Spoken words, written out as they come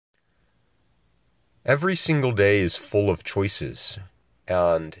Every single day is full of choices,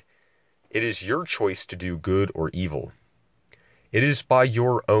 and it is your choice to do good or evil. It is by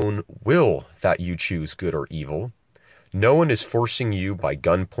your own will that you choose good or evil. No one is forcing you by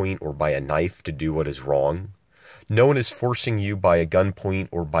gunpoint or by a knife to do what is wrong. No one is forcing you by a gunpoint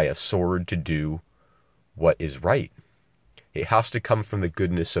or by a sword to do what is right. It has to come from the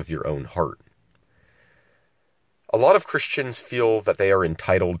goodness of your own heart. A lot of Christians feel that they are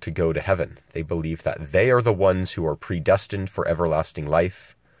entitled to go to heaven. They believe that they are the ones who are predestined for everlasting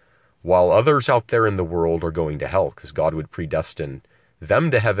life, while others out there in the world are going to hell, because God would predestine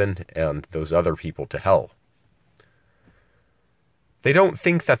them to heaven and those other people to hell. They don't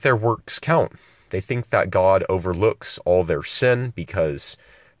think that their works count. They think that God overlooks all their sin because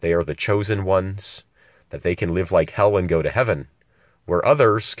they are the chosen ones, that they can live like hell and go to heaven, where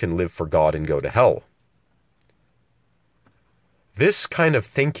others can live for God and go to hell. This kind of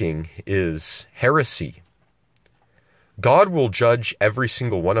thinking is heresy. God will judge every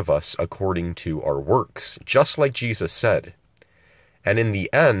single one of us according to our works, just like Jesus said. And in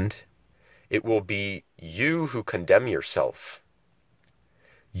the end, it will be you who condemn yourself.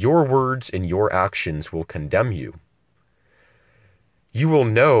 Your words and your actions will condemn you. You will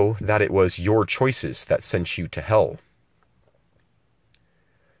know that it was your choices that sent you to hell.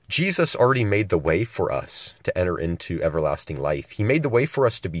 Jesus already made the way for us to enter into everlasting life. He made the way for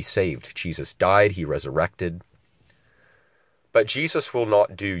us to be saved. Jesus died, he resurrected. But Jesus will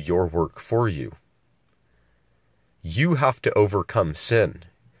not do your work for you. You have to overcome sin.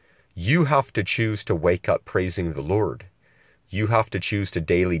 You have to choose to wake up praising the Lord. You have to choose to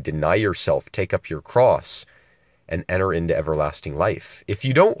daily deny yourself, take up your cross, and enter into everlasting life. If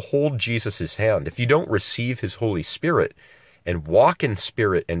you don't hold Jesus' hand, if you don't receive his Holy Spirit, and walk in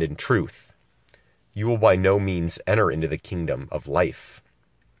spirit and in truth, you will by no means enter into the kingdom of life.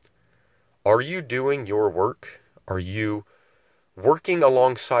 Are you doing your work? Are you working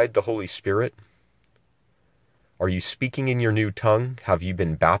alongside the Holy Spirit? Are you speaking in your new tongue? Have you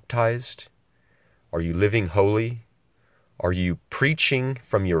been baptized? Are you living holy? Are you preaching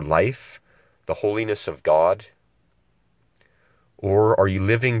from your life the holiness of God? Or are you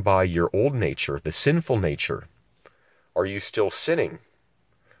living by your old nature, the sinful nature? Are you still sinning?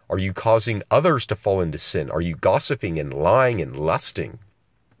 Are you causing others to fall into sin? Are you gossiping and lying and lusting?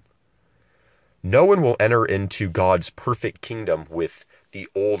 No one will enter into God's perfect kingdom with the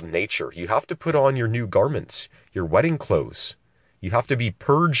old nature. You have to put on your new garments, your wedding clothes. You have to be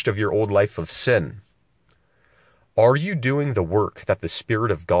purged of your old life of sin. Are you doing the work that the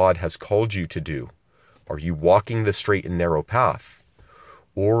Spirit of God has called you to do? Are you walking the straight and narrow path?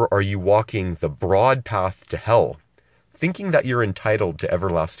 Or are you walking the broad path to hell, thinking that you're entitled to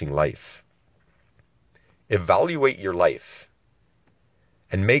everlasting life? Evaluate your life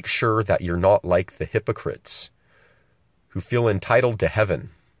and make sure that you're not like the hypocrites who feel entitled to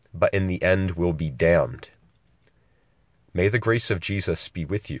heaven, but in the end will be damned. May the grace of Jesus be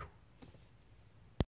with you.